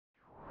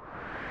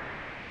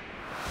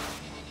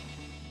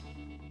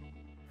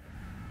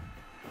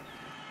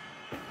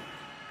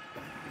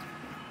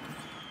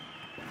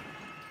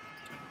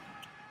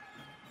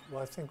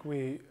Well, I think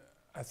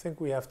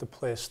we have to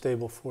play a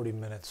stable 40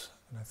 minutes,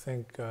 and I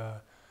think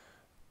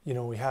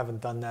we haven't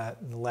done that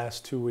in the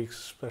last 2 weeks,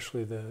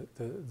 especially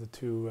the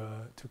two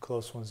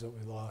close ones that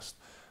we lost.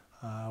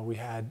 We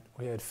had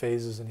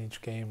phases in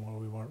each game where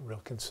we weren't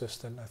real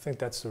consistent. I think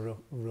that's the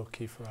real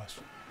key for us.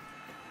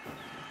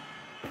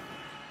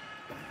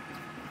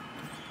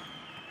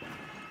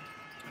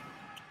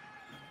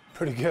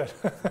 Pretty good.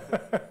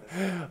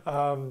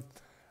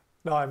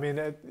 No, I mean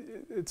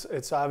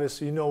it's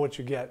obvious. You know what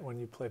you get when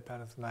you play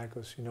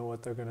Panathinaikos. You know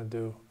what they're going to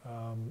do.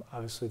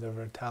 Obviously, they're a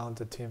very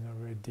talented team. They're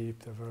very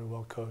deep. They're very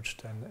well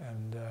coached,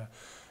 and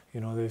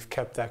they've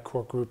kept that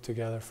core group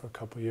together for a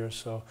couple of years.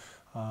 So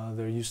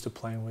they're used to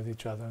playing with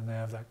each other, and they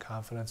have that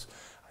confidence.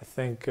 I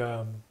think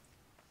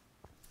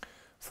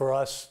for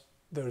us,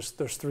 there's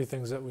three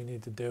things that we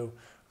need to do.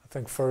 I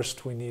think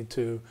first we need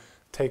to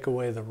take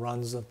away the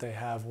runs that they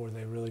have where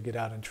they really get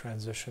out in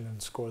transition and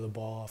score the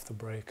ball off the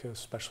break,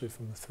 especially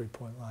from the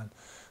three-point line.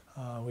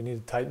 We need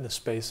to tighten the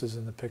spaces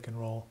in the pick and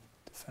roll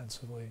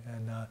defensively.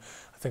 And I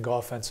think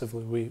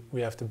offensively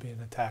we have to be in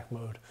attack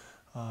mode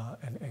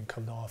and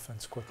come to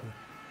offense quickly.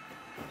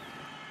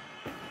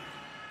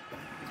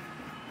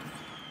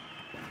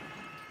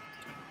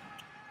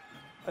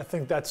 I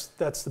think that's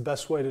the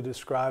best way to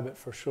describe it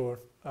for sure.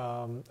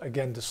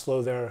 Again, to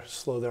slow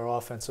their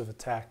offensive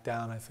attack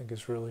down, I think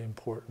is really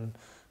important,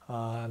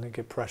 and to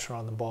get pressure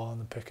on the ball in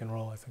the pick and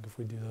roll. I think if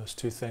we do those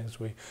two things,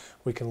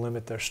 we can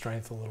limit their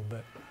strength a little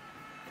bit.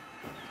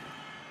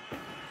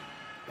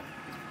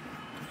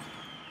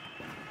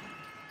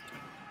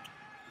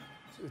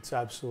 It's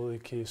absolutely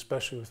key,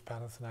 especially with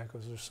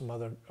Panathinaikos. There's some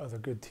other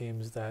good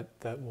teams that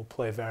will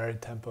play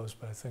varied tempos,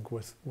 but I think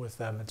with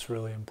them it's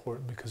really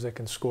important because they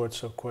can score it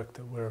so quick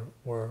that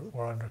we're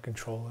under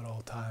control at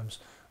all times.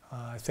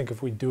 I think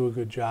if we do a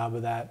good job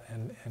of that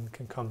and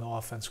can come to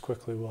offense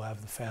quickly, we'll have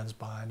the fans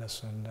behind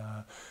us, and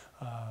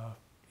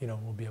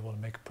we'll be able to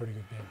make a pretty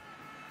good game.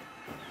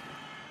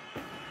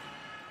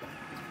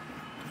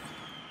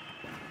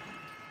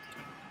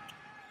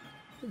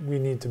 We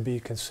need to be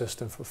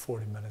consistent for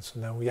 40 minutes,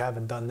 and we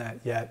haven't done that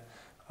yet.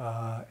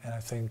 And I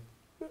think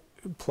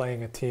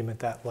playing a team at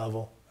that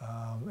level,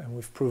 and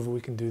we've proven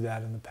we can do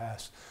that in the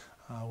past,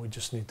 we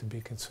just need to be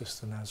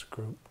consistent as a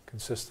group,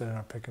 consistent in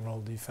our pick and roll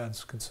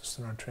defense,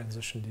 consistent in our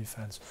transition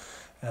defense,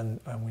 and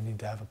we need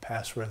to have a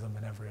pass rhythm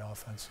in every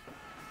offense.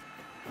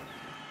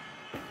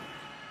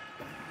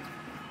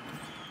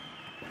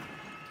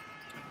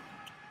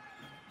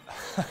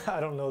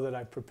 I don't know that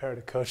I prepare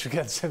to coach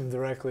against him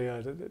directly.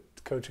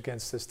 Coach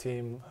against this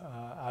team.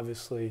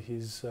 Obviously,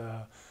 he's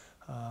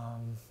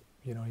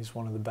he's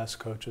one of the best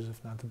coaches,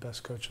 if not the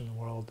best coach in the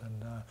world.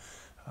 And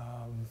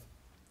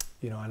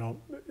I don't.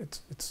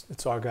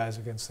 It's our guys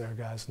against their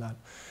guys, not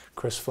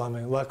Chris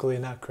Fleming. Luckily,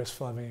 not Chris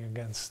Fleming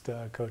against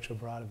Coach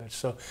Obradovic.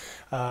 So.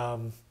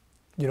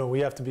 We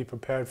have to be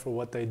prepared for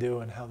what they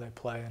do and how they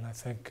play, and I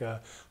think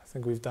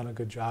we've done a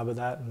good job of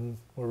that, and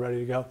we're ready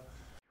to go.